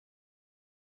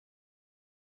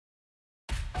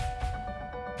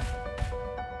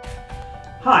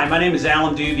Hi, my name is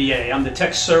Alan Dubea. I'm the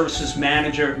Tech Services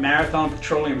Manager at Marathon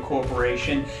Petroleum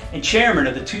Corporation and Chairman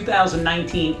of the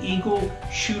 2019 Eagle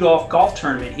Shoot-Off Golf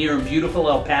Tournament here in beautiful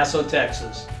El Paso,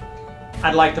 Texas.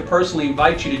 I'd like to personally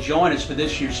invite you to join us for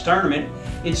this year's tournament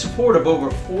in support of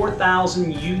over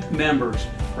 4,000 youth members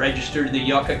registered in the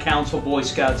Yucca Council Boy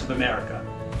Scouts of America.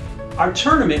 Our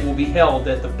tournament will be held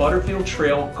at the Butterfield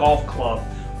Trail Golf Club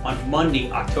on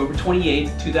Monday, October 28,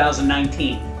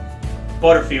 2019.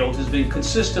 Butterfield has been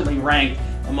consistently ranked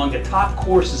among the top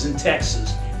courses in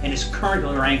Texas and is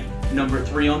currently ranked number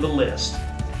 3 on the list.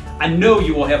 I know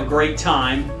you will have a great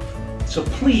time, so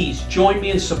please join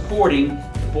me in supporting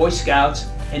the Boy Scouts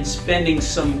and spending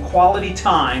some quality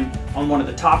time on one of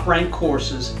the top ranked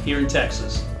courses here in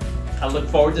Texas. I look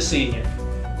forward to seeing you.